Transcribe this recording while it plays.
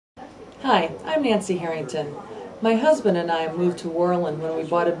Hi, I'm Nancy Harrington. My husband and I moved to Worland when we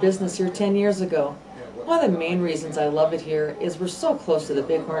bought a business here 10 years ago. One of the main reasons I love it here is we're so close to the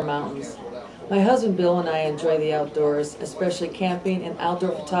Bighorn Mountains. My husband Bill and I enjoy the outdoors, especially camping and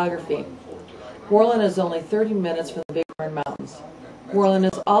outdoor photography. Worland is only 30 minutes from the Bighorn Mountains. Worland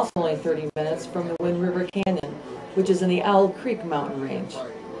is also only 30 minutes from the Wind River Canyon, which is in the Owl Creek mountain range,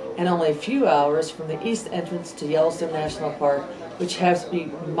 and only a few hours from the east entrance to Yellowstone National Park, which has to be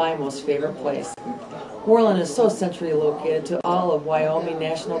my most favorite place. Worland is so centrally located to all of Wyoming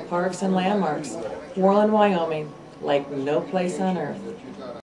national parks and landmarks. Worland, Wyoming, like no place on earth.